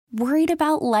Worried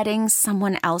about letting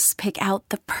someone else pick out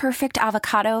the perfect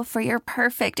avocado for your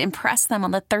perfect impress them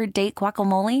on the third date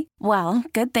guacamole? Well,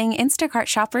 good thing Instacart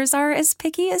shoppers are as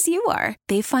picky as you are.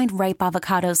 They find ripe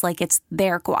avocados like it's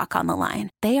their guac on the line.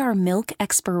 They are milk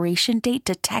expiration date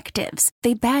detectives.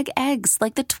 They bag eggs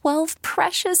like the 12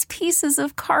 precious pieces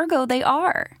of cargo they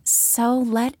are. So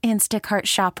let Instacart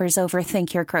shoppers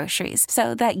overthink your groceries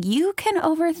so that you can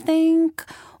overthink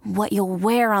what you'll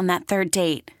wear on that third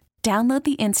date. Download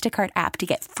the Instacart app to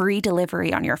get free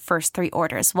delivery on your first 3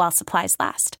 orders while supplies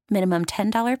last. Minimum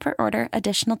 $10 per order.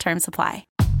 Additional terms apply.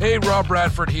 Hey, Rob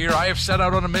Bradford here. I have set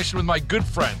out on a mission with my good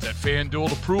friends at FanDuel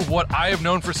to prove what I have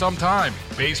known for some time.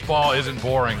 Baseball isn't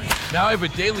boring. Now I have a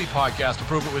daily podcast to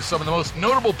prove it with some of the most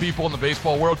notable people in the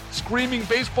baseball world, screaming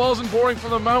baseball isn't boring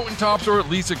from the mountaintops, or at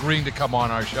least agreeing to come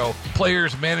on our show.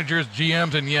 Players, managers,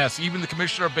 GMs, and yes, even the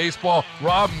commissioner of baseball,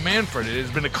 Rob Manfred. It has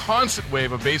been a constant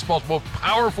wave of baseball's most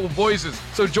powerful voices.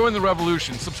 So join the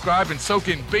revolution. Subscribe and soak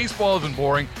in Baseball Isn't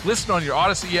Boring. Listen on your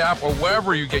Odyssey app or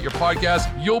wherever you get your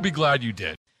podcasts. You'll be glad you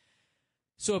did.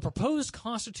 So a proposed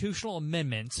constitutional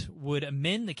amendment would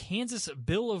amend the Kansas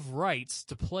Bill of Rights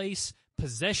to place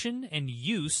possession and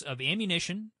use of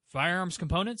ammunition, firearms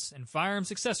components, and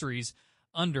firearms accessories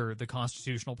under the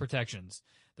constitutional protections.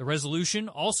 The resolution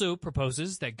also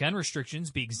proposes that gun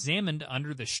restrictions be examined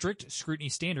under the strict scrutiny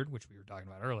standard, which we were talking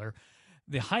about earlier,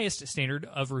 the highest standard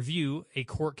of review a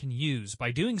court can use. By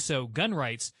doing so, gun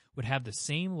rights would have the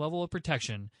same level of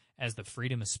protection as the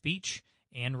freedom of speech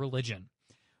and religion.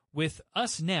 With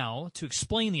us now to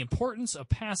explain the importance of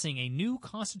passing a new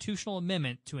constitutional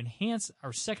amendment to enhance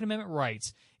our Second Amendment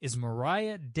rights is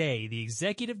Moriah Day, the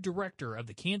Executive Director of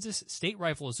the Kansas State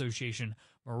Rifle Association.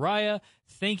 Moriah,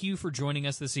 thank you for joining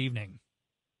us this evening.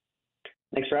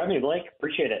 Thanks for having me, Blake.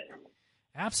 Appreciate it.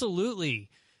 Absolutely.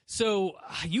 So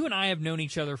you and I have known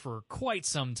each other for quite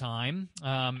some time.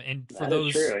 And for That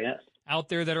those is true, yes. out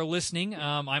there that are listening,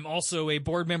 I'm also a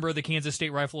board member of the Kansas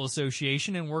State Rifle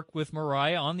Association and work with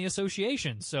Moriah on the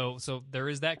association. So there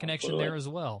is that connection there as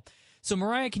well. So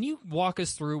Moriah, can you walk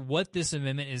us through what this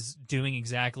amendment is doing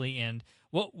exactly and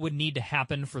what would need to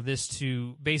happen for this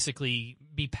to basically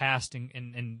be passed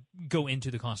and go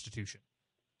into the Constitution?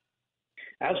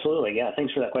 Absolutely, yeah.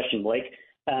 Thanks for that question, Blake.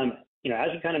 As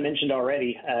you kind of mentioned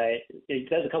already, it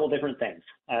does a couple different things.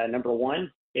 Number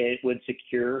one, it would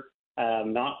secure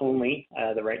not only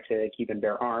the right to keep and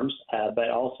bear arms, but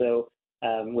also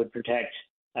would protect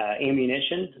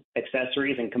ammunition,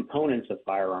 accessories, and components of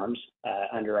firearms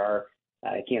under our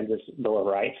Kansas Bill of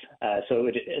Rights. So it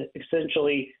would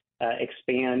essentially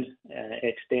extend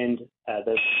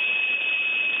those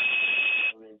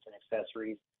components and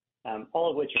accessories, all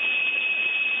of which are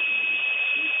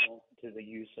crucial to the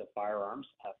use of firearms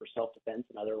for self-defense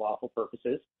and other lawful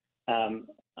purposes.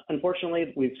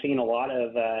 Unfortunately, we've seen a lot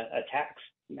of attacks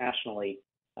nationally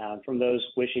from those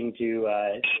wishing to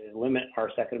limit our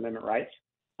Second Amendment rights.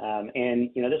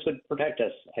 This would protect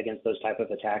us against those type of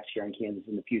attacks here in Kansas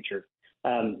in the future.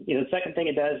 The second thing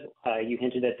it does, you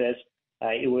hinted at this,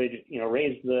 it would,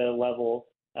 raise the level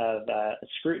of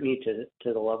scrutiny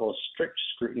to the level of strict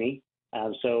scrutiny.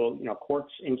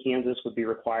 Courts in Kansas would be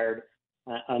required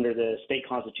under the state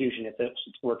constitution, if it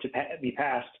were to be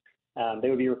passed, they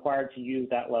would be required to use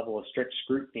that level of strict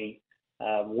scrutiny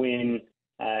when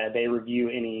they review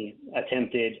any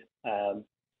attempted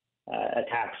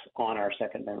attacks on our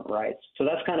Second Amendment rights. So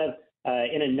that's kind of,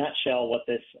 in a nutshell, what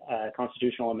this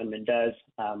constitutional amendment does.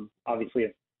 Obviously,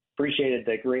 I've appreciated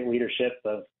the great leadership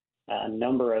of a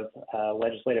number of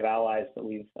legislative allies that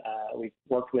we've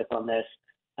worked with on this.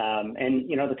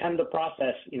 The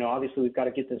process, obviously we've got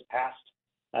to get this passed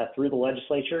through the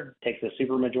legislature. It takes a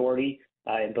supermajority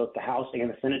in both the House and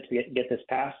the Senate to get this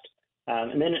passed.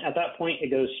 And then at that point,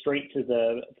 it goes straight to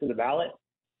the ballot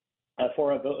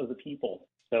for a vote of the people.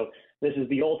 So this is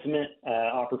the ultimate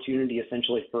opportunity,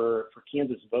 essentially, for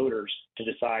Kansas voters to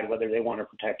decide whether they want to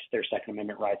protect their Second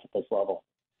Amendment rights at this level.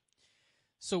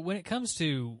 So when it comes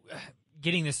to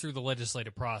getting this through the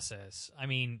legislative process, I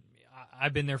mean,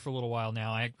 I've been there for a little while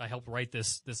now. I helped write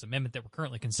this amendment that we're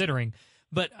currently considering.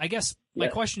 But I guess my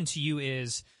question to you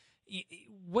is,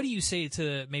 what do you say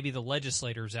to maybe the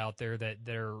legislators out there that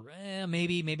they're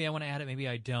maybe I want to add it, maybe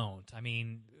I don't? I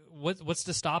mean, what's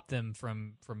to stop them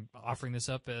from offering this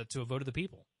up to a vote of the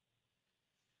people?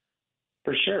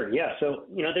 For sure, yeah. So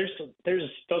there's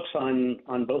folks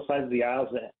on both sides of the aisle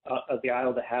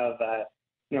that have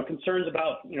concerns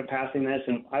about passing this,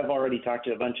 and I've already talked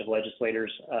to a bunch of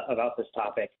legislators about this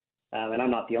topic, and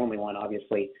I'm not the only one,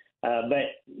 obviously. But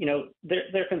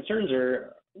their concerns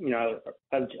are,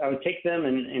 I would take them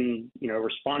and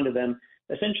respond to them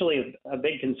essentially, a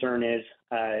big concern is,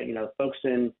 folks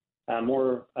in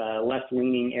more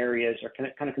left-leaning areas are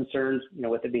kind of concerned,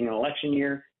 with it being an election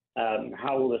year.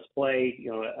 How will this play,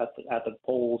 at the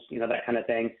polls, that kind of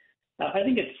thing. I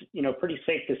think it's, pretty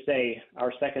safe to say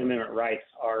our Second Amendment rights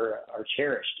are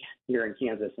cherished here in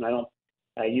Kansas, and I don't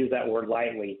use that word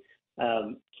lightly.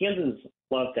 Kansans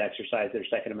love to exercise their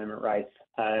Second Amendment rights.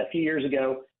 A few years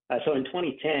ago, so in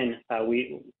 2010,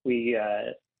 we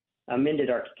amended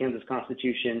our Kansas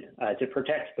Constitution to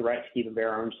protect the right to keep and bear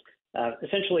arms,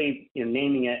 essentially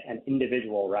naming it an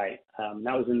individual right.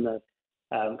 That was in the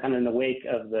kind of in the wake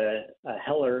of the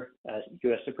Heller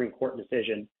U.S. Supreme Court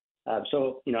decision.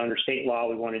 So, under state law,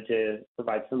 we wanted to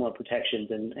provide similar protections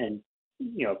and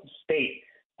state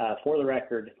for the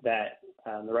record that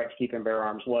the right to keep and bear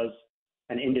arms was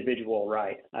an individual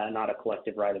right, not a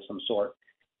collective right of some sort.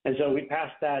 And so we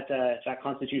passed that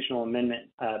constitutional amendment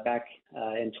back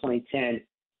in 2010.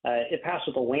 It passed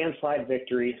with a landslide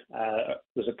victory,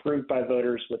 was approved by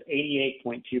voters with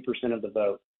 88.2% of the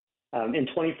vote. In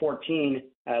 2014,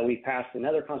 we passed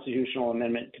another constitutional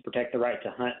amendment to protect the right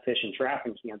to hunt, fish, and trap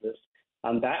in Kansas.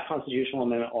 That constitutional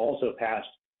amendment also passed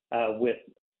with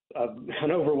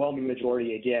an overwhelming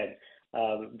majority again,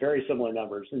 very similar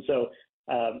numbers. And so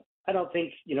I don't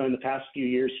think, in the past few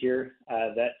years here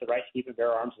that the right to keep and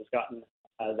bear arms has gotten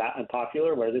that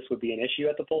unpopular where this would be an issue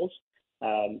at the polls.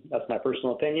 That's my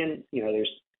personal opinion.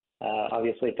 There's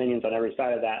obviously opinions on every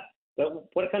side of that. But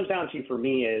what it comes down to for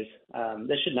me is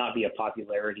this should not be a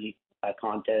popularity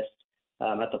contest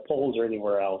at the polls or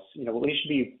anywhere else. We should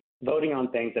be voting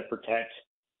on things that protect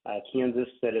Kansas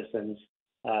citizens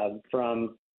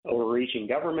from overreaching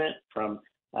government, from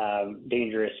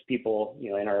dangerous people,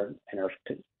 in our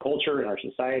culture, in our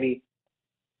society.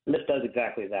 And this does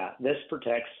exactly that. This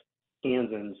protects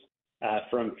Kansans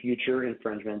from future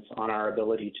infringements on our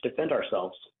ability to defend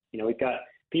ourselves. We've got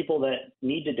people that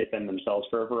need to defend themselves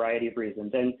for a variety of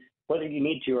reasons, and whether you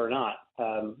need to or not,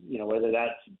 whether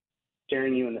that's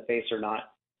staring you in the face or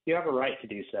not, you have a right to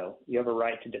do so. You have a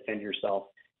right to defend yourself,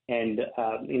 and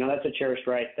that's a cherished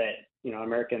right that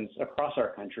Americans across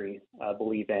our country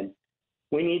believe in.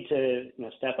 We need to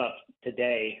step up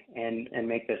today and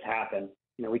make this happen.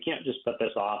 We can't just put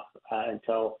this off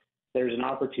until there's an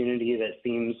opportunity that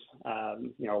seems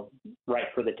right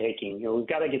for the taking. We've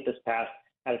got to get this passed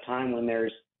at a time when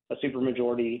there's a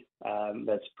supermajority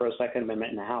that's pro-Second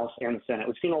Amendment in the House and the Senate.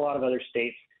 We've seen a lot of other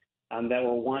states that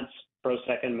were once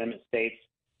pro-Second Amendment states.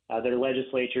 Their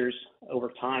legislatures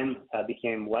over time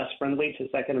became less friendly to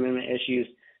Second Amendment issues.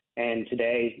 And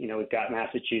today, we've got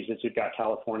Massachusetts, we've got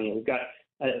California, we've got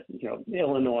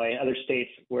Illinois, other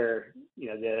states where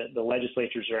the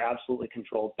legislatures are absolutely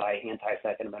controlled by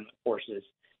anti-Second Amendment forces.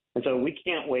 And so we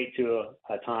can't wait to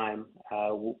a time,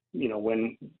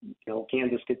 when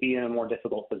Kansas could be in a more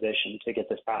difficult position to get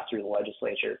this passed through the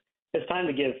legislature. It's time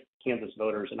to give Kansas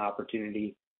voters an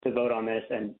opportunity to vote on this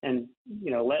and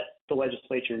let the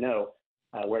legislature know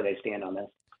where they stand on this.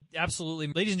 Absolutely.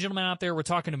 Ladies and gentlemen out there, we're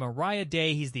talking to Moriah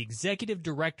Day. He's the executive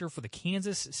director for the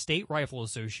Kansas State Rifle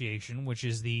Association, which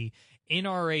is the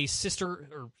NRA sister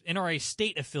or NRA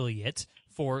state affiliate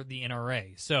for the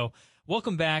NRA. So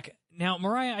welcome back. Now,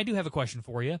 Moriah, I do have a question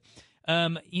for you.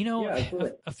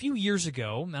 A few years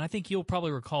ago, and I think you'll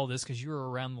probably recall this because you were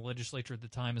around the legislature at the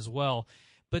time as well,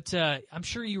 but I'm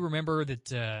sure you remember that,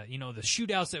 the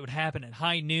shootouts that would happen at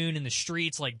high noon in the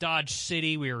streets like Dodge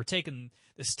City. We were taking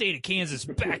the state of Kansas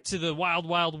back to the wild,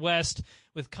 wild west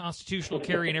with constitutional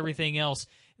carry and everything else.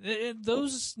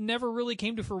 Those never really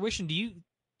came to fruition.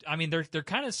 They're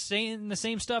kind of saying the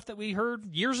same stuff that we heard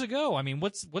years ago. I mean,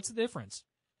 what's the difference?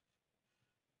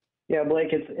 Yeah, Blake,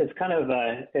 it's kind of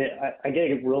I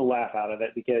get a real laugh out of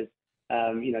it because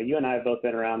you and I have both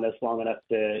been around this long enough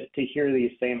to hear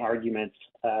these same arguments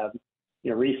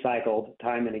recycled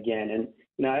time and again,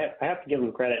 and I have to give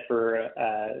them credit for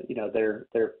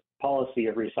their policy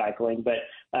of recycling, but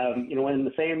when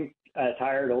the same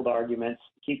tired old arguments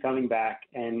keep coming back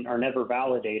and are never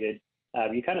validated,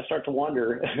 you kind of start to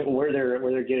wonder where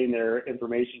they're getting their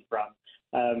information from.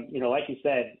 Like you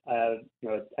said,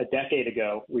 a decade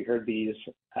ago, we heard these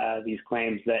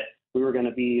claims that we were going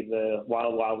to be the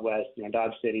wild, wild west,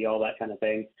 Dodge City, all that kind of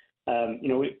thing.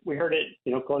 We heard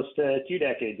it, close to 2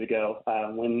 decades ago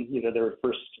when, there were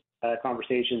first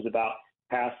conversations about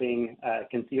passing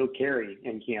concealed carry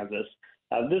in Kansas.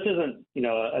 This isn't,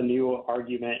 a new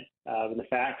argument. And the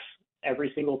facts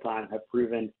every single time have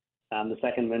proven the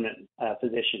Second Amendment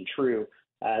position true.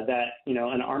 That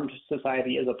an armed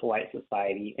society is a polite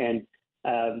society, and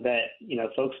that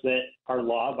folks that are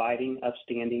law-abiding,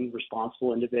 upstanding,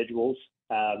 responsible individuals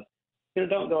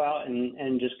don't go out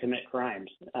and just commit crimes.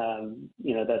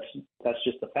 That's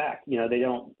just the fact. They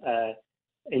don't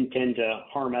intend to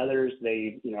harm others.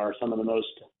 They, are some of the most,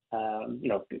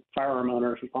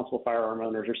 responsible firearm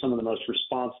owners are some of the most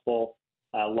responsible,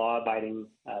 law-abiding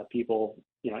people,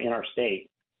 in our state.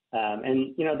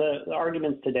 The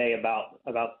arguments today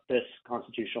about this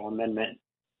constitutional amendment,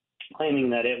 claiming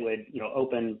that it would,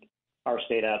 open our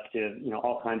state up to,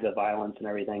 all kinds of violence and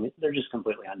everything, they're just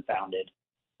completely unfounded.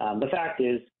 The fact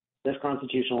is, this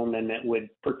constitutional amendment would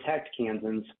protect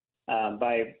Kansans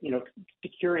by,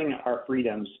 securing our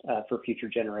freedoms for future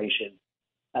generations.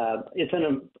 It's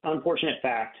an unfortunate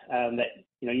fact that,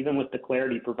 even with the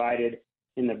clarity provided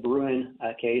in the Bruin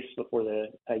case before the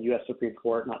U.S. Supreme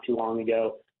Court not too long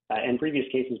ago, and previous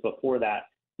cases before that,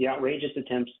 the outrageous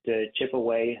attempts to chip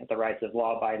away at the rights of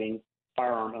law-abiding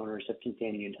firearm owners have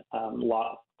continued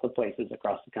lots of places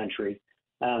across the country.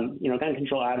 Gun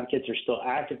control advocates are still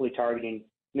actively targeting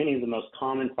many of the most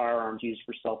common firearms used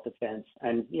for self-defense.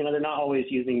 And, they're not always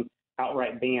using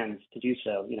outright bans to do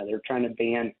so. They're trying to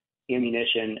ban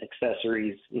ammunition,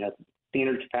 accessories,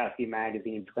 standard capacity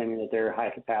magazines, claiming that they're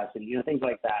high capacity, things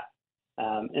like that.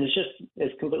 And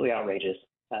it's completely outrageous.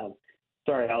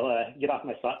 Sorry, I'll get off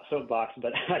my soapbox,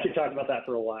 but I could talk about that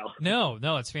for a while. No,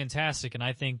 it's fantastic. And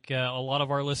I think a lot of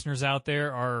our listeners out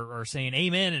there are saying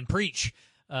amen and preach.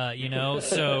 So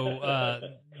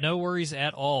no worries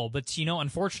at all. But,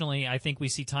 unfortunately, I think we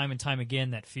see time and time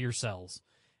again that fear sells.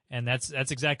 And that's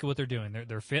exactly what they're doing.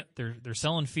 They're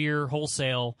selling fear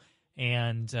wholesale,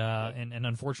 and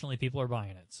unfortunately people are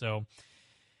buying it. So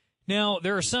now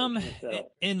there are some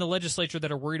in the legislature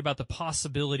that are worried about the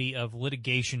possibility of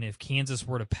litigation if Kansas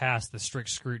were to pass the strict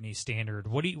scrutiny standard.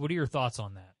 What are your thoughts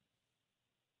on that?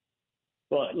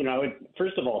 Well, I would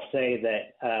first of all say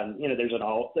that,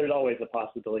 there's always a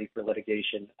possibility for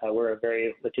litigation. We're a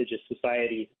very litigious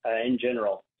society in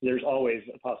general. There's always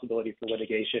a possibility for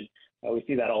litigation. We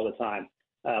see that all the time.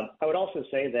 I would also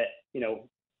say that,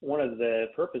 one of the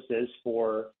purposes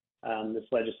for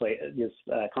this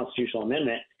constitutional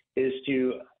amendment is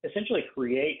to essentially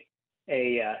create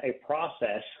a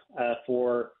process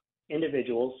for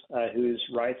individuals whose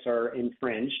rights are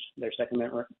infringed, their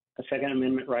Second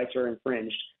Amendment rights are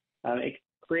infringed. It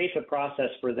creates a process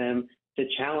for them to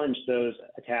challenge those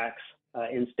attacks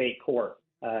in state court,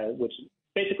 which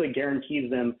basically guarantees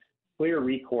them clear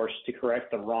recourse to correct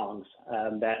the wrongs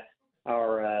that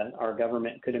our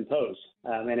government could impose.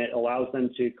 And it allows them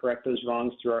to correct those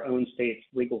wrongs through our own state's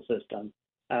legal system,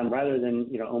 rather than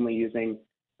only using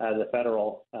the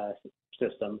federal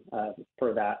system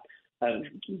for that.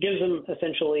 Gives them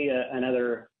essentially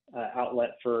another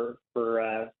outlet for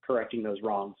correcting those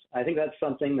wrongs. I think that's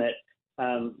something that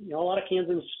a lot of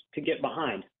Kansans could get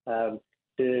behind,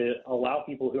 to allow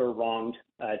people who are wronged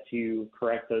to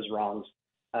correct those wrongs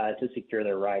to secure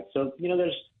their rights. So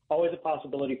there's always a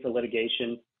possibility for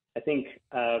litigation. I think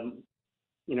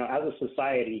as a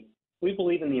society, we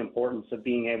believe in the importance of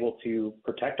being able to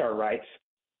protect our rights,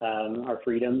 our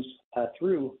freedoms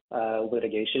through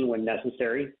litigation when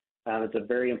necessary. It's a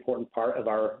very important part of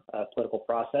our political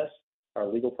process, our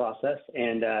legal process.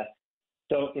 And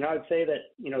so, I would say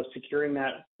that, securing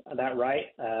that right,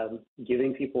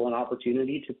 giving people an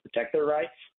opportunity to protect their rights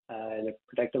and to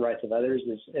protect the rights of others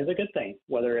is a good thing,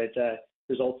 whether it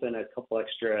results in a couple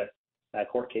extra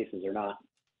court cases or not.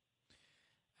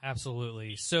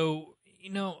 Absolutely. So,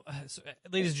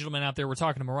 ladies and gentlemen out there, we're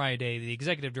talking to Moriah Day, the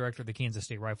executive director of the Kansas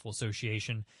State Rifle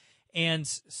Association. And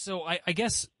so I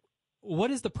guess,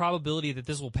 what is the probability that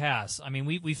this will pass? I mean,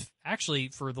 we've actually,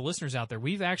 for the listeners out there,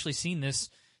 we've actually seen this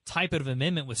type of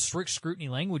amendment with strict scrutiny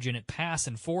language in it pass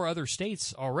in 4 other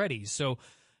states already. So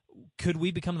could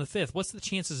we become the 5th? What's the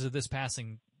chances of this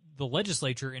passing the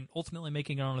legislature and ultimately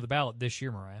making it onto the ballot this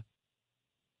year, Moriah?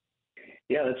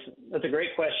 Yeah, that's a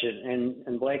great question.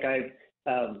 And Blake,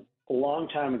 a long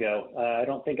time ago, I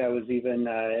don't think I was even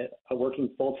working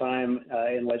full-time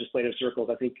in legislative circles.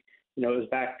 I think it was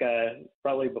back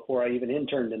probably before I even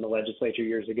interned in the legislature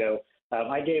years ago.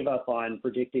 I gave up on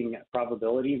predicting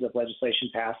probabilities of legislation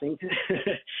passing.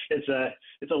 It's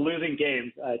a losing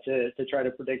game to try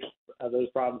to predict those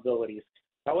probabilities.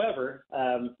 However,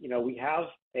 we have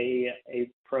a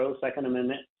pro Second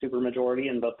Amendment supermajority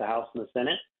in both the House and the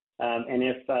Senate. And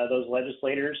if those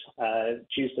legislators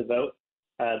choose to vote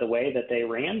the way that they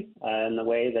ran and the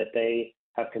way that they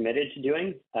have committed to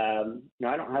doing, I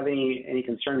don't have any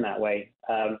concern that way.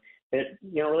 It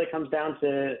really comes down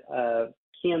to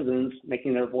Kansans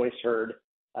making their voice heard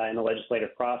in the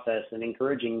legislative process and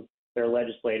encouraging their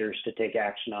legislators to take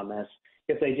action on this.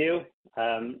 If they do,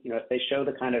 if they show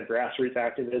the kind of grassroots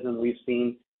activism we've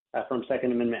seen from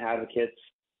Second Amendment advocates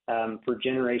for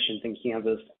generations in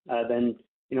Kansas, then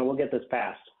we'll get this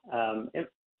passed. It's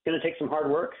going to take some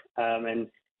hard work, and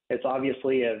it's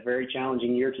obviously a very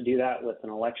challenging year to do that with an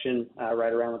election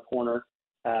right around the corner.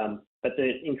 But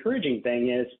the encouraging thing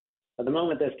is, the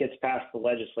moment this gets past the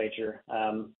legislature,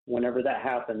 whenever that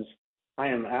happens, I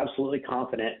am absolutely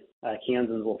confident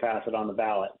Kansans will pass it on the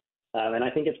ballot. And I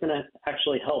think it's going to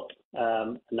actually help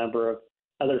a number of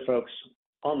other folks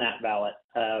on that ballot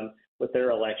with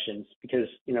their elections, because,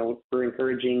 we're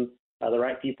encouraging the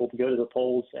right people to go to the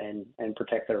polls and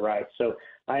protect their rights. So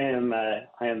I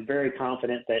am very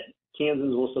confident that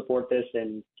Kansans will support this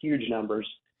in huge numbers.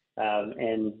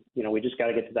 And we just got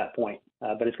to get to that point.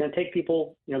 But it's going to take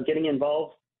people, getting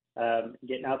involved,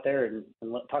 getting out there and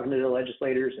talking to their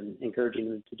legislators and encouraging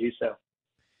them to do so.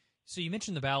 So you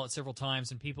mentioned the ballot several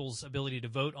times and people's ability to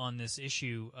vote on this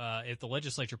issue. If the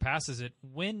legislature passes it,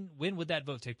 when would that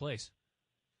vote take place?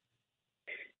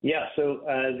 Yeah, so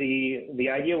the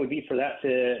idea would be for that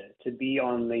to be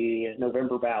on the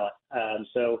November ballot.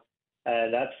 So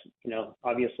that's,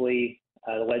 obviously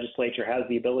the legislature has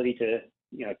the ability to,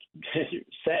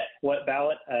 set what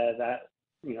ballot that,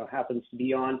 happens to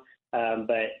be on.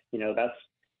 But,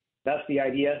 that's the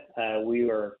idea. We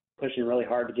are pushing really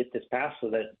hard to get this passed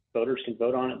so that voters can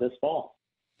vote on it this fall.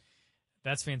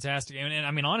 That's fantastic. And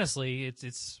I mean, honestly,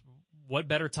 it's what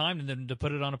better time than to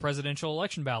put it on a presidential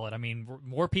election ballot? I mean,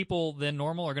 more people than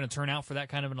normal are going to turn out for that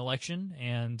kind of an election.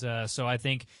 And so I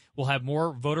think we'll have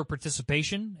more voter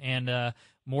participation and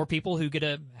more people who get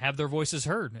to have their voices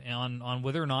heard on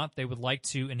whether or not they would like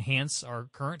to enhance our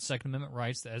current Second Amendment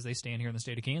rights as they stand here in the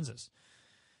state of Kansas.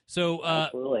 So,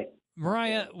 Absolutely.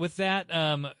 Moriah, with that,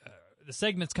 the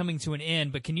segment's coming to an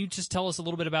end, but can you just tell us a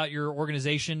little bit about your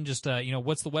organization? Just,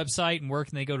 what's the website and where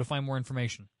can they go to find more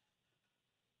information?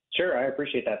 Sure, I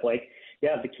appreciate that, Blake.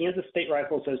 Yeah, the Kansas State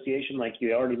Rifle Association, like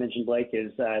you already mentioned, Blake,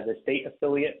 is the state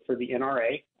affiliate for the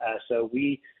NRA. So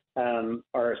we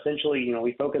are essentially,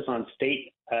 we focus on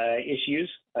state issues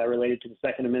related to the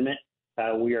Second Amendment.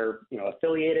 We are,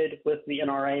 affiliated with the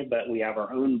NRA, but we have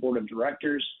our own board of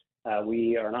directors.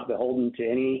 We are not beholden to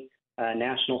any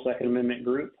national Second Amendment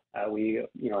group. We,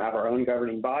 have our own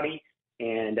governing body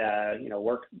and,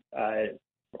 work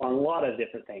on a lot of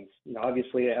different things.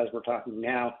 Obviously, as we're talking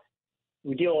now,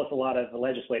 we deal with a lot of the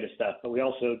legislative stuff, but we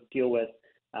also deal with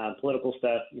political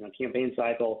stuff, campaign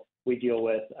cycle. We deal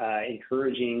with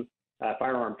encouraging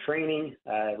firearm training,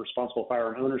 responsible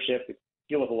firearm ownership. We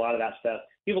deal with a lot of that stuff.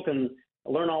 People can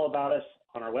learn all about us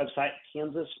on our website,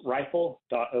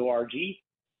 kansasrifle.org,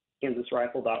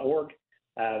 kansasrifle.org.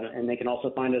 And they can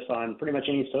also find us on pretty much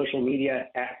any social media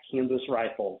at Kansas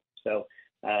Rifle. So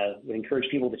we encourage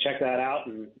people to check that out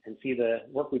and see the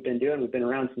work we've been doing. We've been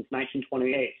around since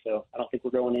 1928, so I don't think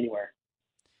we're going anywhere.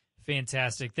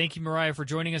 Fantastic. Thank you, Moriah, for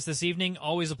joining us this evening.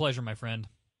 Always a pleasure, my friend.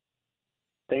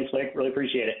 Thanks, Blake. Really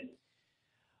appreciate it.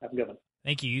 Have a good one.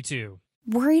 Thank you. You too.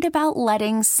 Worried about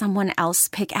letting someone else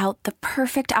pick out the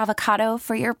perfect avocado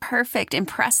for your perfect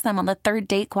impress them on the third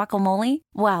date guacamole?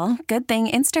 Well, good thing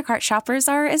Instacart shoppers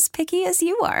are as picky as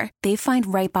you are. They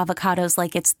find ripe avocados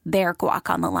like it's their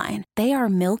guac on the line. They are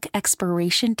milk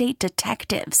expiration date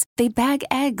detectives. They bag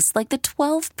eggs like the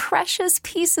 12 precious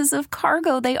pieces of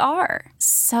cargo they are.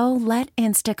 So let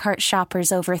Instacart shoppers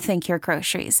overthink your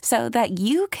groceries so that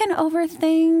you can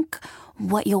overthink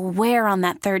what you'll wear on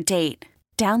that third date.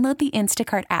 Download the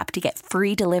Instacart app to get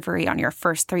free delivery on your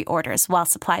first 3 orders while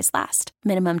supplies last.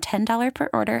 Minimum $10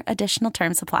 per order. Additional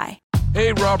terms apply.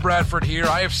 Hey, Rob Bradford here.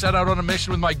 I have set out on a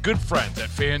mission with my good friends at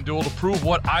FanDuel to prove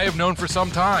what I have known for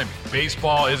some time.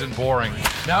 Baseball isn't boring.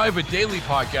 Now I have a daily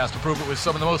podcast to prove it with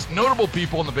some of the most notable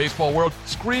people in the baseball world,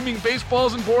 screaming baseball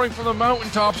isn't boring from the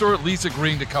mountaintops, or at least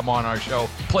agreeing to come on our show.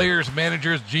 Players,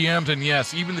 managers, GMs, and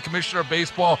yes, even the commissioner of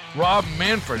baseball, Rob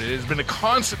Manfred. It has been a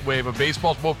constant wave of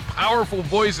baseball's most powerful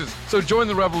voices. So join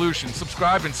the revolution.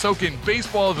 Subscribe and soak in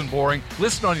Baseball Isn't Boring.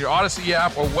 Listen on your Odyssey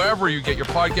app or wherever you get your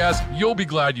podcast. You'll be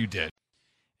glad you did.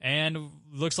 And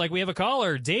looks like we have a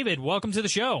caller. David, welcome to the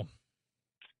show.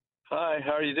 Hi,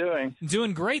 how are you doing?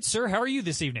 Doing great, sir. How are you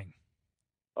this evening?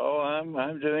 Oh,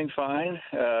 I'm doing fine.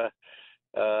 I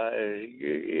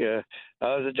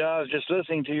was just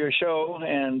listening to your show,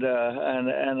 and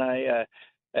I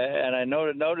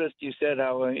noticed you said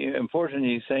how important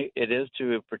you think it is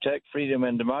to protect freedom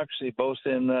and democracy, both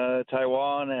in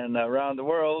Taiwan and around the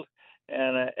world.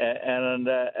 And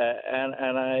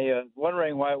I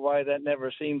wondering why that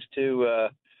never seems to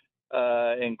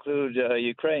include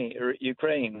Ukraine.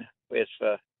 Is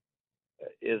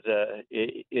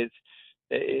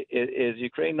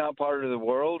Ukraine not part of the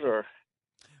world, or?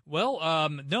 Well,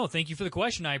 no, thank you for the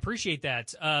question. I appreciate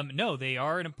that. No, they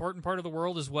are an important part of the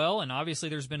world as well, and obviously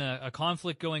there's been a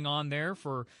conflict going on there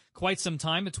for quite some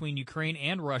time between Ukraine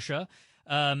and Russia.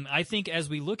 I think as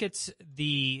we look at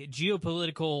the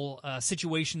geopolitical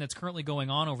situation that's currently going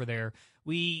on over there,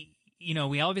 we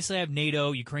obviously have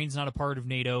NATO. Ukraine's not a part of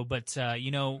NATO, but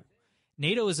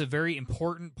NATO is a very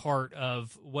important part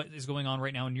of what is going on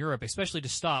right now in Europe, especially to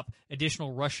stop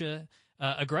additional Russia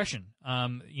aggression.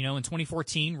 In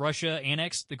 2014, Russia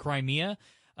annexed the Crimea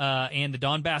and the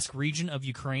Donbass region of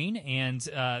Ukraine, and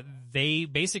they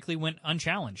basically went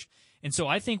unchallenged. And so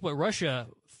I think what Russia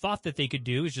thought that they could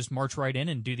do is just march right in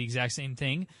and do the exact same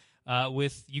thing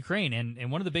with Ukraine.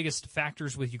 And one of the biggest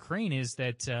factors with Ukraine is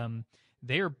that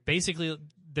they're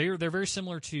very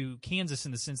similar to Kansas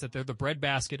in the sense that they're the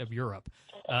breadbasket of Europe.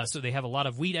 So they have a lot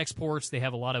of wheat exports. They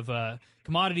have a lot of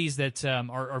commodities that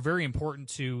are very important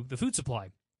to the food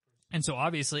supply. And so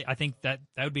obviously I think that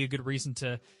would be a good reason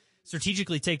to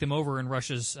strategically take them over in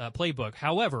Russia's playbook.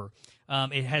 However,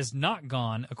 it has not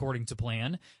gone according to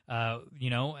plan. I'm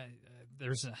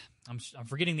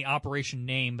forgetting the operation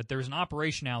name, but there's an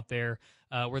operation out there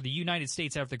where the United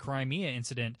States, after the Crimea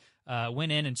incident,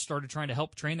 went in and started trying to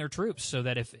help train their troops so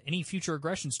that if any future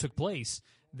aggressions took place,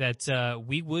 that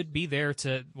we would be there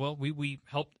to, we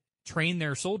helped train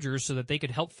their soldiers so that they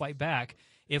could help fight back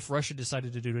if Russia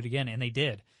decided to do it again, and they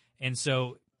did. And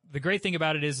so the great thing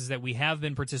about it is that we have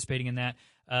been participating in that.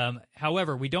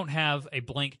 However, we don't have a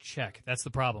blank check. That's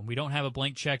the problem. We don't have a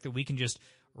blank check that we can just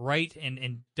write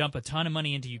and dump a ton of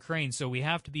money into Ukraine. So we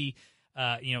have to be,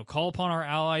 call upon our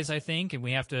allies, I think, and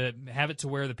we have to have it to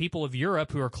where the people of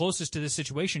Europe who are closest to this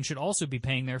situation should also be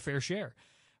paying their fair share.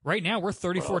 Right now, we're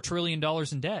 $34 trillion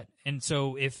in debt. And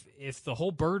so if the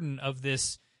whole burden of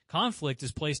this conflict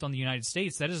is placed on the United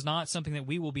States, that is not something that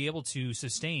we will be able to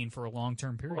sustain for a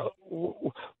long-term period.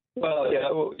 But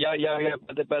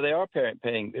they are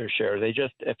paying their share. They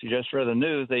just, if you just read the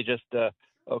news, they just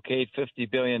okayed $50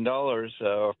 billion or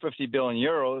 50 billion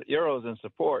euros in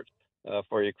support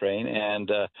for Ukraine,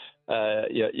 and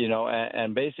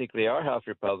and basically our House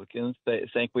Republicans they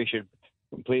think we should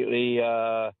completely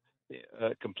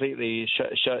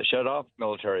shut off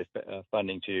military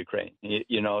funding to Ukraine. And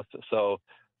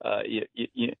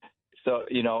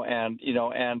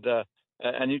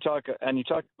you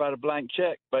talk about a blank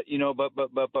check, but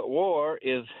war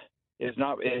is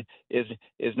not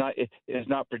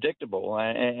predictable,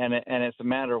 and it's a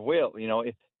matter of will.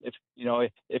 If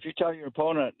you tell your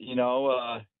opponent,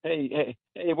 hey,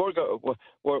 we're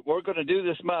going to do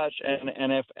this much,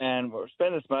 and we'll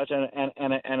spend this much, and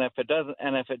if it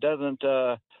doesn't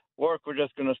work, we're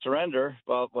just going to surrender.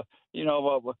 Then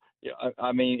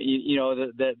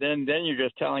you're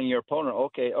just telling your opponent,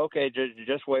 okay,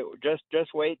 just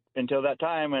wait until that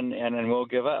time, and we'll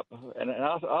give up. And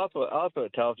also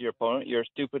it tells your opponent you're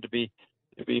stupid to be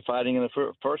fighting in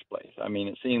the first place. I mean,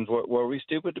 it seems were we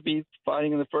stupid to be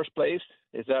fighting in the first place?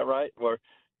 Is that right? Were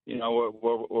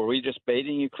we just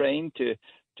baiting Ukraine to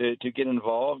get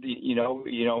involved?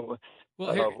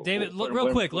 Well, here, David,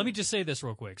 real quick, let me just say this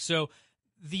real quick. So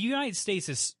the United States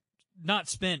has not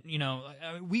spent,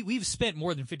 we've spent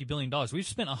more than $50 billion. We've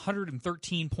spent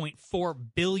 $113.4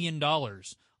 billion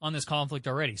on this conflict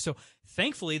already. So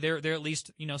thankfully, they're at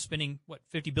least, spending,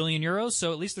 50 billion euros?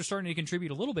 So at least they're starting to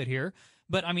contribute a little bit here.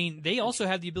 But, I mean, they also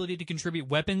have the ability to contribute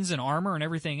weapons and armor and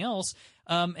everything else.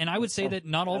 And I would say that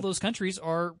not all those countries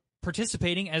are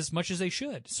participating as much as they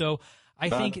should. So I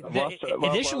think that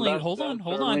additionally, hold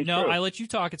on. No, I let you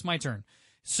talk. It's my turn.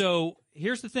 So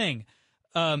here's the thing.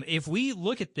 If we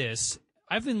look at this,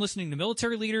 I've been listening to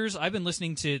military leaders. I've been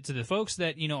listening to the folks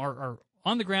that, are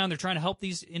on the ground. They're trying to help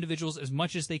these individuals as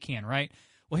much as they can, right?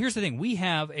 Well, here's the thing. We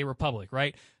have a republic,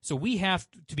 right? So we have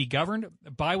to be governed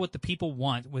by what the people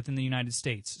want within the United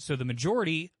States. So the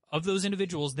majority of those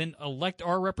individuals then elect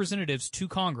our representatives to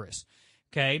Congress,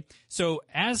 okay? So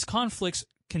as conflicts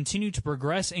continue to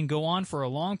progress and go on for a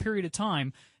long period of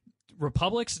time,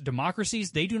 republics,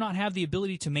 democracies, they do not have the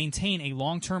ability to maintain a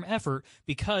long-term effort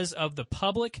because of the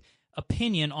public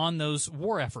opinion on those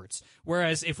war efforts.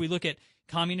 Whereas if we look at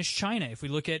communist China, if we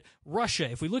look at Russia,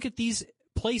 if we look at these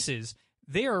places,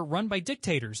 they are run by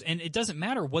dictators, and it doesn't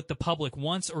matter what the public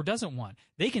wants or doesn't want.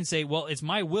 They can say, well, it's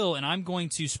my will, and I'm going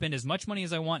to spend as much money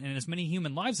as I want and as many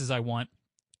human lives as I want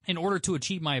in order to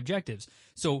achieve my objectives.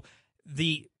 So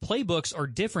the playbooks are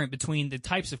different between the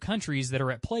types of countries that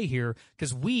are at play here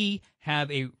because we have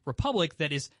a republic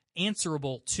that is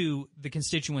answerable to the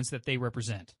constituents that they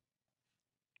represent.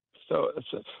 So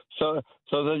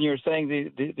then you're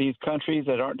saying these countries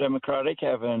that aren't democratic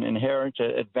have an inherent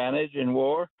advantage in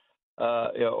war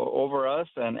over us.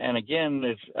 And again,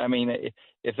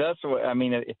 if that's the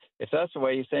way, if that's the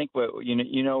way you think, but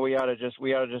we ought to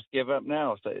just give up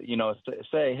now. So,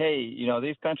 say, hey,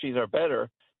 these countries are better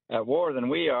at war than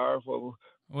we are.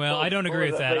 Well, I don't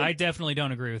agree with that. I definitely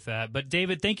don't agree with that. But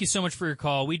David, thank you so much for your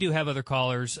call. We do have other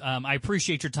callers. I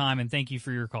appreciate your time and thank you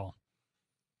for your call.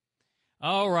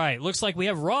 All right. Looks like we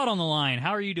have Rod on the line.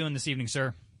 How are you doing this evening,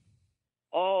 sir?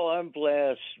 Oh, I'm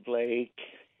blessed, Blake.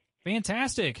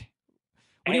 Fantastic.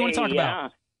 What do you want to talk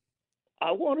about?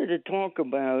 I wanted to talk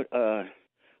about, I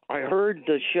heard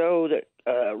the show that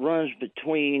runs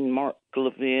between Mark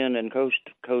Levin and Coast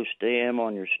to Coast AM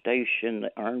on your station,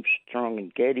 the Armstrong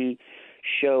and Getty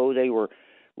show. They were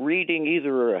reading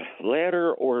either a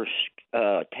letter or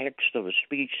text of a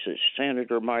speech that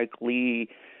Senator Mike Lee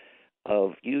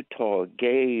of Utah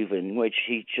gave, in which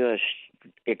he just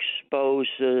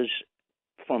exposes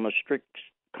from a strict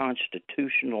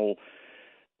constitutional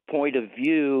point of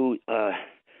view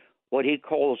what he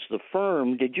calls the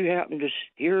firm. Did you happen to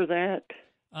hear that?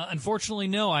 Unfortunately,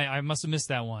 no. I must have missed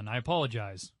that one. I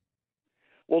apologize.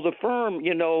 Well, the firm,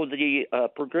 the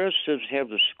progressives have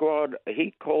the squad.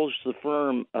 He calls the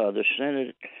firm the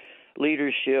Senate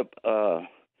leadership,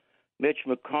 Mitch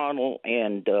McConnell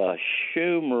and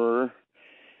Schumer,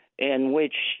 in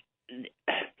which,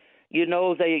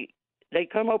 they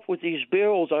come up with these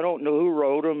bills. I don't know who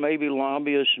wrote them, maybe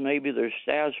lobbyists, maybe their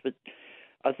staffs, but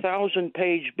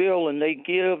 1,000-page bill, and they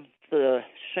give the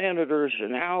senators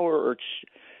an hour or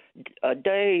a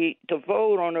day to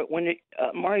vote on it when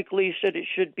Mike Lee said it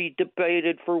should be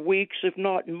debated for weeks, if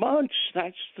not months.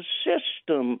 That's the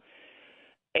system.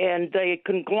 And they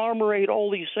conglomerate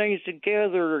all these things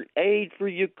together, aid for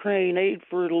Ukraine, aid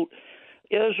for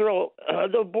Israel,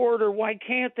 the border. Why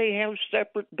can't they have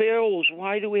separate bills?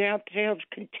 Why do we have to have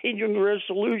continuing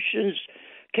resolutions,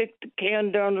 kick the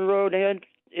can down the road, and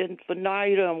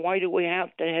infinitum? Why do we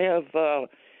have to have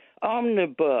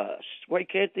omnibus? Why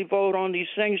can't they vote on these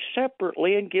things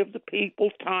separately and give the people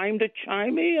time to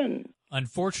chime in?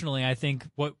 Unfortunately, I think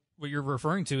what you're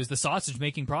referring to is the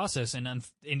sausage-making process, and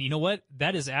you know what?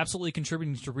 That is absolutely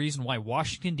contributing to the reason why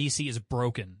Washington, D.C. is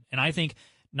broken. And I think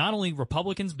not only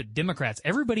Republicans, but Democrats,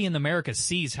 everybody in America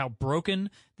sees how broken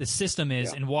the system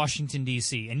is in Washington,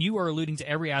 D.C., and you are alluding to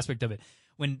every aspect of it.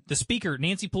 When the speaker,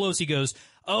 Nancy Pelosi, goes,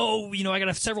 I got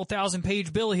a several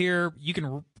thousand-page bill here, you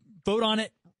can vote on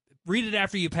it, read it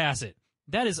after you pass it.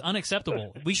 That is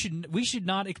unacceptable. We should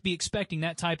not be expecting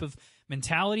that type of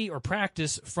mentality or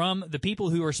practice from the people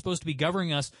who are supposed to be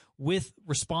governing us with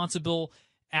responsible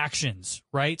actions,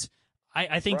 right?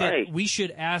 I think that we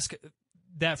should ask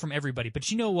that from everybody. But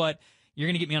you know what? You're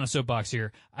going to get me on a soapbox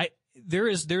here.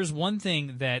 There's one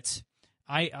thing that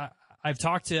I've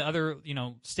talked to other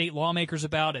state lawmakers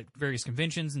about at various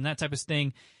conventions and that type of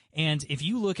thing. And if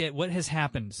you look at what has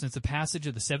happened since the passage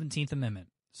of the 17th Amendment,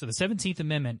 so the 17th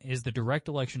Amendment is the direct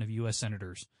election of U.S.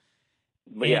 senators.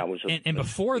 And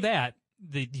before that,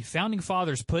 the founding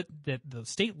fathers put that the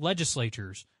state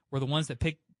legislatures were the ones that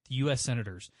picked the U.S.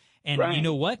 senators. And you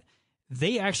know what?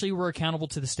 They actually were accountable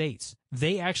to the states.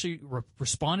 They actually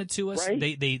responded to us.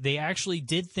 They actually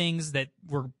did things that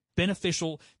were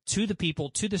beneficial to the people,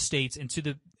 to the states, and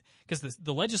to because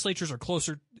the legislatures are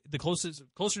closer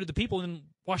to the people in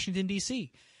Washington,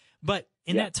 D.C. But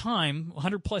in that time,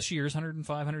 100-plus years, 105,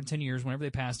 110 years, whenever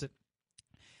they passed it,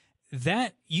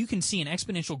 that you can see an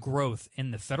exponential growth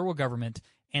in the federal government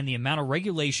and the amount of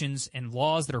regulations and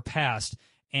laws that are passed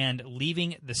and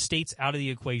leaving the states out of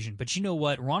the equation. But you know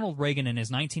what? Ronald Reagan, in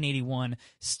his 1981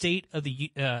 State of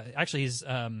the his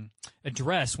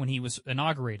address when he was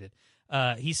inaugurated,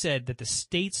 he said that the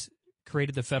states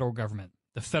created the federal government.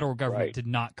 The federal government did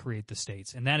not create the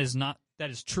states, and that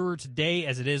is truer today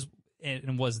as it is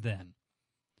and was then.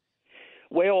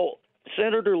 Well,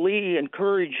 Senator Lee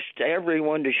encouraged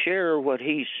everyone to share what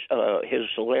his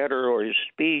letter or his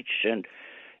speech, and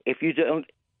if you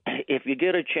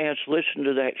get a chance, listen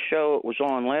to that show. It was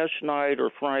on last night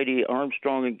or Friday,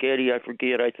 Armstrong and Getty. I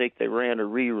forget. I think they ran a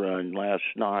rerun last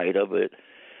night of it.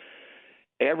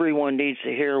 Everyone needs to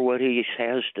hear what he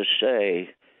has to say,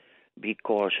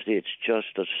 because it's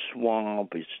just a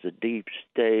swamp. It's the deep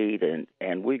state,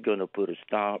 and we're going to put a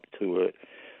stop to it.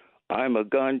 I'm a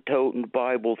gun-toting,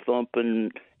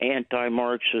 Bible-thumping,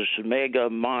 anti-Marxist,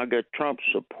 MAGA Trump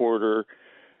supporter,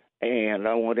 and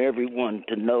I want everyone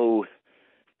to know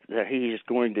that he is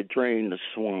going to drain the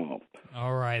swamp.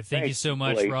 All right. Thank you so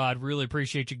much, Blake. Rod. Really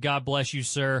appreciate you. God bless you,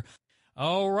 sir.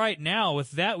 All right. Now,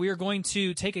 with that, we are going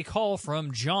to take a call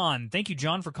from John. Thank you,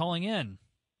 John, for calling in.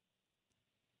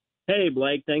 Hey,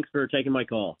 Blake. Thanks for taking my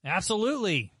call.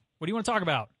 Absolutely. What do you want to talk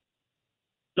about?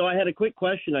 So I had a quick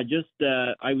question.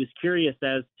 I was curious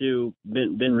as to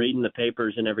been reading the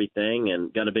papers and everything,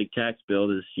 and got a big tax bill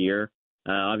this year.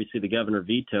 Obviously, the governor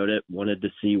vetoed it. Wanted to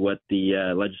see what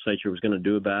the legislature was going to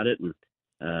do about it, and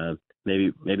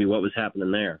maybe what was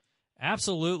happening there.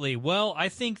 Absolutely. Well, I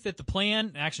think that the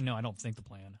plan – actually, no, I don't think the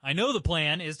plan. I know the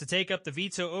plan is to take up the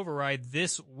veto override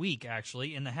this week,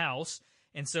 actually, in the House.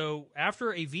 And so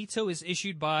after a veto is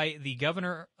issued by the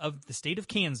governor of the state of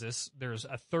Kansas, there's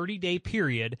a 30-day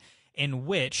period in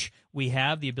which we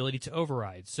have the ability to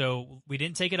override. So we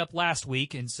didn't take it up last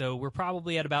week, and so we're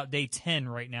probably at about day 10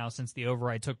 right now since the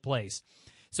override took place.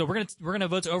 So we're gonna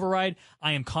vote to override.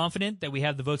 I am confident that we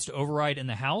have the votes to override in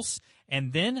the House,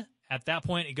 and then at that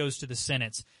point it goes to the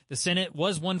Senate. The Senate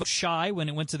was one vote shy when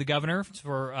it went to the governor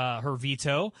for her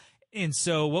veto. And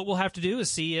so what we'll have to do is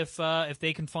see if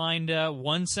they can find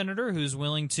one senator who's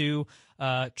willing to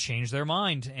change their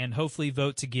mind and hopefully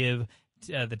vote to give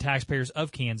the taxpayers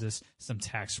of Kansas some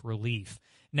tax relief.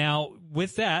 Now,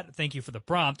 with that, thank you for the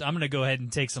prompt. I'm going to go ahead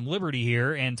and take some liberty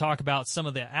here and talk about some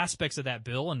of the aspects of that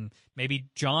bill. And maybe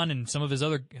John and some of his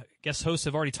other guest hosts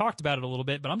have already talked about it a little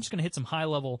bit, but I'm just going to hit some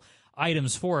high-level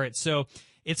items for it. So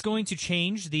it's going to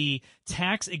change the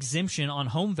tax exemption on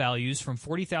home values from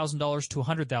 $40,000 to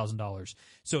 $100,000.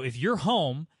 So if your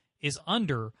home is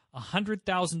under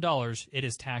 $100,000, it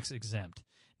is tax exempt.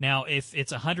 Now, if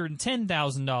it's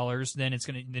 $110,000, then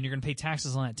you're going to pay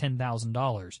taxes on that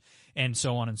 $10,000, and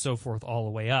so on and so forth, all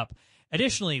the way up.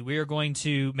 Additionally, we are going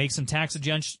to make some tax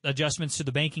adjustments to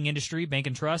the banking industry, bank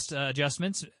and trust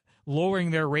adjustments, lowering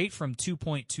their rate from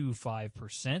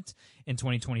 2.25% in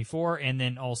 2024, and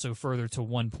then also further to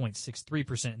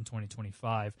 1.63% in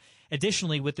 2025.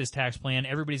 Additionally, with this tax plan,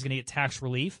 everybody's going to get tax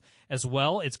relief as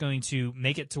well. It's going to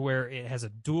make it to where it has a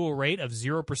dual rate of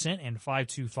 0% and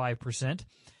 5.25%.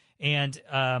 And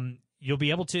you'll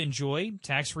be able to enjoy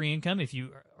tax-free income if you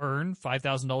earn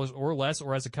 $5,000 or less,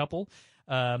 or as a couple,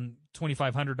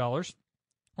 $2,500.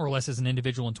 or less as an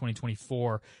individual in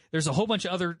 2024. There's a whole bunch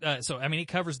of other, it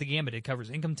covers the gambit. It covers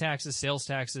income taxes, sales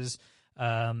taxes,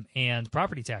 and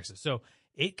property taxes. So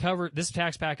this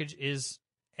tax package is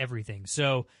everything.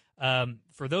 So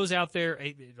for those out there,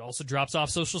 it also drops off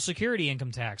Social Security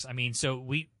income tax. So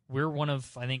we're one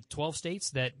of, I think, 12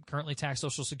 states that currently tax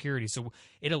Social Security. So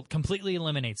it completely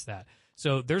eliminates that.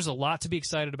 So there's a lot to be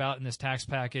excited about in this tax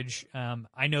package.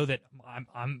 I know that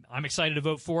I'm excited to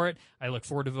vote for it. I look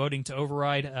forward to voting to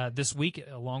override this week,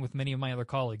 along with many of my other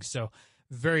colleagues. So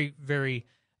very, very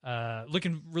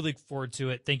looking really forward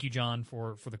to it. Thank you, John,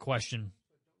 for the question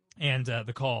and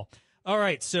the call. All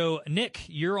right, so Nick,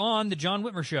 you're on the John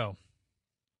Whitmer Show.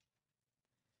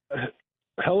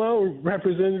 Hello,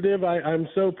 Representative. I'm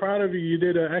so proud of you. You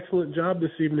did an excellent job this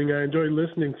evening. I enjoyed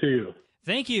listening to you.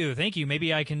 Thank you.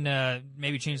 Maybe I can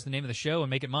change the name of the show and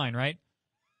make it mine, right?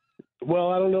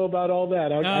 Well, I don't know about all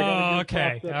that.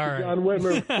 Okay. All right. John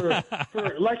Whitmer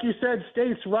for, like you said,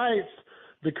 states' rights.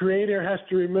 The creator has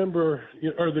to remember,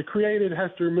 or the created has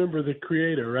to remember the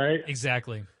creator, right?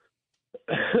 Exactly.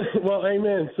 Well,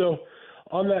 amen. So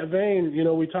on that vein,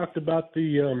 we talked about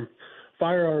the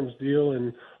firearms deal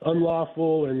and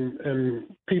unlawful and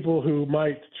people who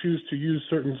might choose to use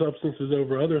certain substances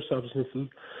over other substances,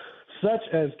 such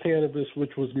as cannabis,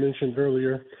 which was mentioned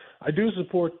earlier. I do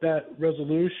support that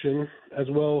resolution, as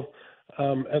well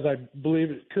as I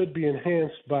believe it could be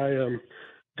enhanced by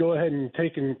go ahead and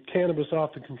taking cannabis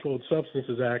off the Controlled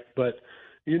Substances Act. But,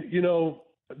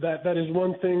 that is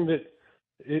one thing that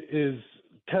is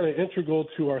kind of integral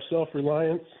to our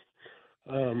self-reliance,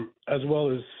 as well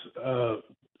as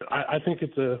I think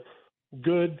it's a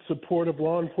good support of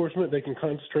law enforcement. They can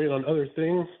concentrate on other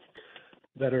things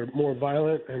that are more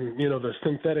violent, and the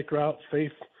synthetic routes, the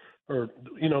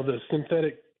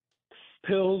synthetic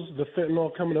pills, the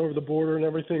fentanyl coming over the border and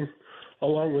everything,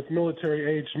 along with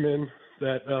military-aged men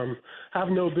that have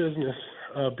no business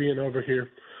being over here.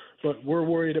 But we're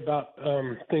worried about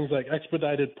things like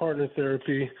expedited partner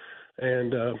therapy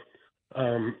and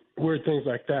weird things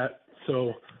like that.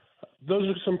 So those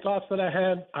are some thoughts that I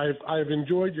had. I've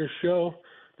enjoyed your show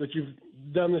that you've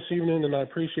done this evening, and I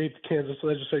appreciate the Kansas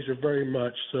legislature very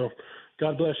much. So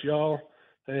God bless y'all,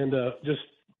 and just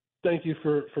thank you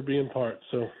for being part.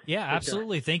 So yeah,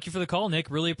 absolutely. Thank you for the call, Nick.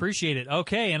 Really appreciate it.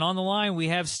 Okay, and on the line we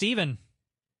have Stephen.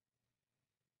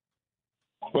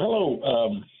 Well,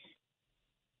 hello.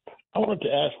 I wanted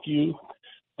to ask you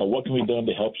what can be done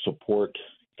to help support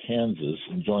Kansas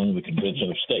in joining the Convention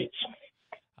of States?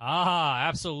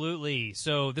 Absolutely.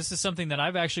 So this is something that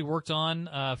I've actually worked on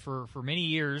for many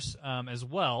years as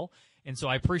well, and so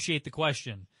I appreciate the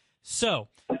question. So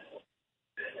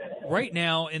right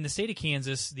now in the state of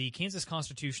Kansas, the Kansas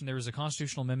Constitution, there was a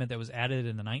constitutional amendment that was added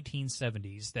in the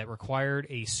 1970s that required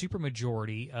a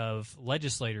supermajority of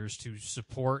legislators to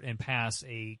support and pass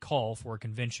a call for a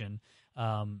convention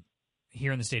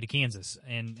here in the state of Kansas.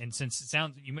 And since it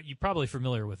sounds, you're probably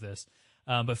familiar with this,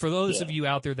 but for those of you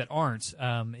out there that aren't,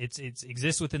 it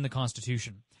exists within the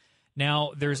Constitution.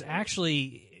 Now, there's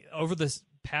actually, over this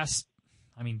past,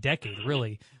 decade,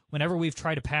 really, whenever we've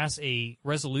tried to pass a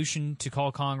resolution to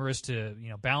call Congress to,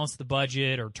 balance the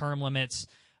budget or term limits,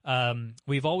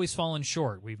 we've always fallen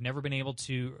short. We've never been able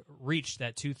to reach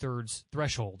that 2/3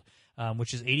 threshold,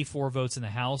 which is 84 votes in the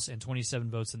House and 27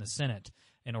 votes in the Senate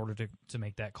in order to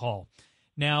make that call.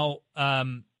 Now,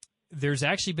 there's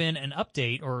actually been an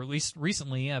update, or at least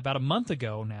recently, about a month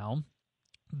ago now,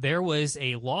 there was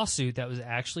a lawsuit that was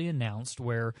actually announced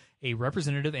where a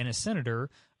representative and a senator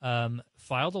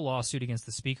filed a lawsuit against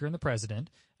the Speaker and the President.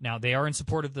 Now, they are in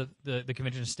support of the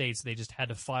Convention of States. They just had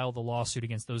to file the lawsuit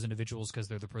against those individuals because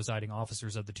they're the presiding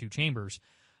officers of the two chambers.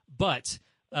 But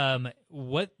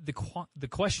what the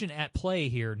question at play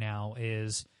here now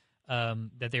is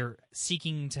that they're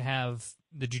seeking to have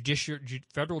the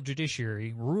federal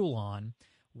judiciary rule on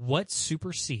what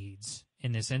supersedes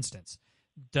in this instance.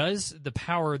 Does the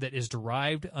power that is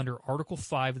derived under Article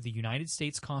 5 of the United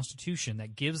States Constitution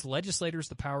that gives legislators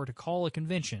the power to call a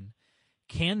convention,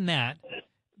 can that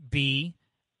be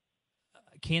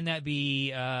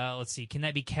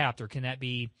capped, or can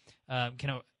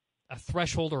a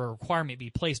threshold or a requirement be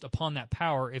placed upon that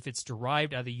power if it's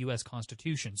derived out of the U.S.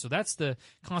 Constitution? So that's the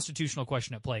constitutional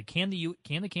question at play. Can the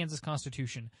Kansas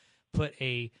Constitution put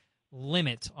a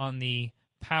limit on the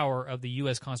power of the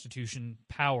U.S. Constitution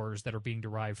powers that are being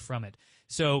derived from it?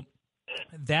 So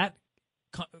that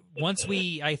once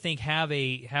we, I think, have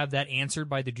that answered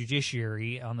by the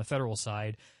judiciary on the federal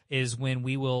side, is when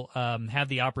we will have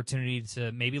the opportunity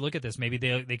to maybe look at this. Maybe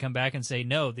they come back and say,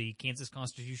 no, the Kansas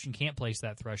Constitution can't place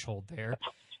that threshold there.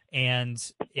 And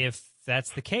if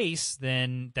that's the case,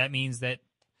 then that means that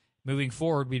moving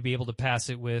forward, we'd be able to pass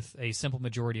it with a simple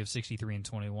majority of 63 and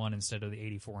 21 instead of the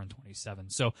 84 and 27.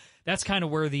 So that's kind of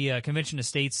where the Convention of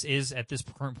States is at this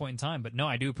current point in time. But no,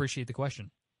 I do appreciate the question.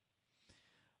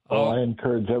 I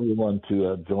encourage everyone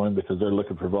to join, because they're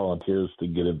looking for volunteers to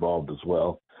get involved as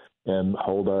well and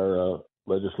hold our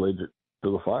legislature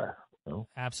to the fire.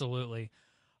 Absolutely.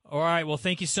 All right. Well,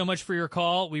 thank you so much for your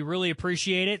call. We really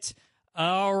appreciate it.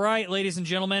 All right, ladies and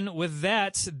gentlemen, with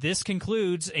that, this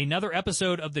concludes another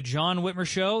episode of The John Whitmer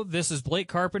Show. This is Blake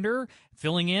Carpenter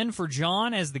filling in for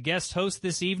John as the guest host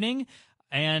this evening.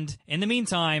 And in the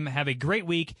meantime, have a great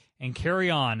week and carry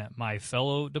on, my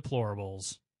fellow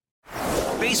deplorables.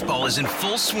 Baseball is in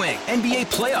full swing. NBA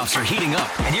playoffs are heating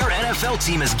up, and your NFL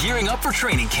team is gearing up for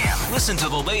training camp. Listen to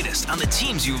the latest on the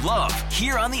teams you love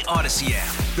here on the Odyssey app.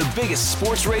 The biggest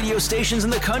sports radio stations in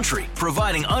the country,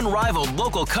 providing unrivaled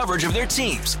local coverage of their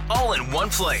teams, all in one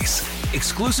place.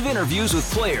 Exclusive interviews with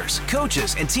players,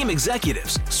 coaches, and team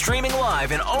executives, streaming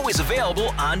live and always available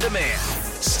on demand.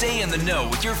 Stay in the know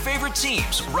with your favorite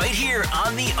teams right here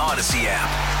on the Odyssey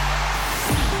app.